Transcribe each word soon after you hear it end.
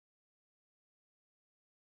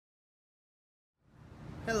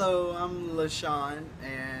Hello, I'm LaShawn,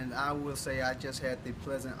 and I will say I just had the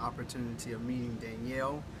pleasant opportunity of meeting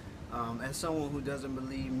Danielle. As someone who doesn't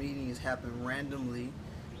believe meetings happen randomly,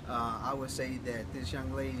 I would say that this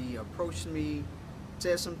young lady approached me,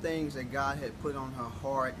 said some things that God had put on her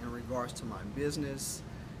heart in regards to my business,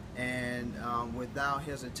 and without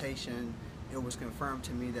hesitation, it was confirmed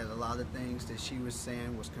to me that a lot of things that she was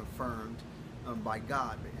saying was confirmed by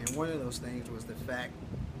God. And one of those things was the fact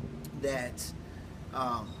that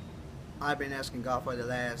um, I've been asking God for the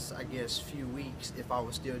last, I guess, few weeks if I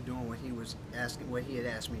was still doing what He had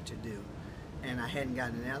asked me to do, and I hadn't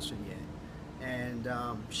gotten an answer yet. And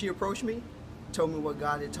she approached me, told me what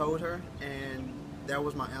God had told her, and that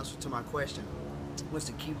was my answer to my question, was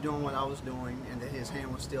to keep doing what I was doing, and that His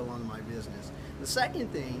hand was still on my business. The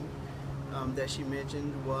second thing that she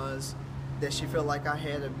mentioned was that she felt like I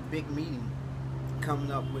had a big meeting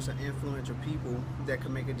coming up with some influential people that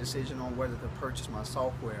could make a decision on whether to purchase my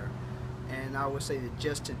software. And I would say that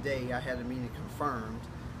just today I had a meeting confirmed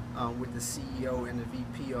with the CEO and the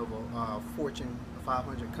VP of a Fortune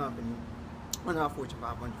 500 company, well, not Fortune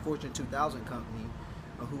 500, Fortune 2000 company,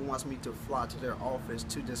 who wants me to fly to their office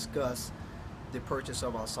to discuss the purchase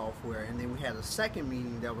of our software. And then we had a second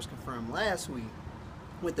meeting that was confirmed last week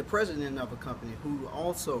with the president of a company who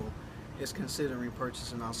also is considering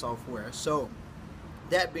purchasing our software. So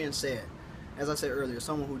that being said, as I said earlier,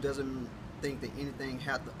 someone who doesn't think that anything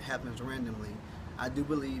happens randomly, I do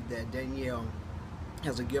believe that Danielle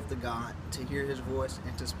has a gift of God to hear His voice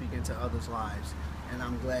and to speak into others' lives. And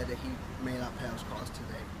I'm glad that He made our paths cross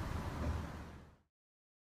today.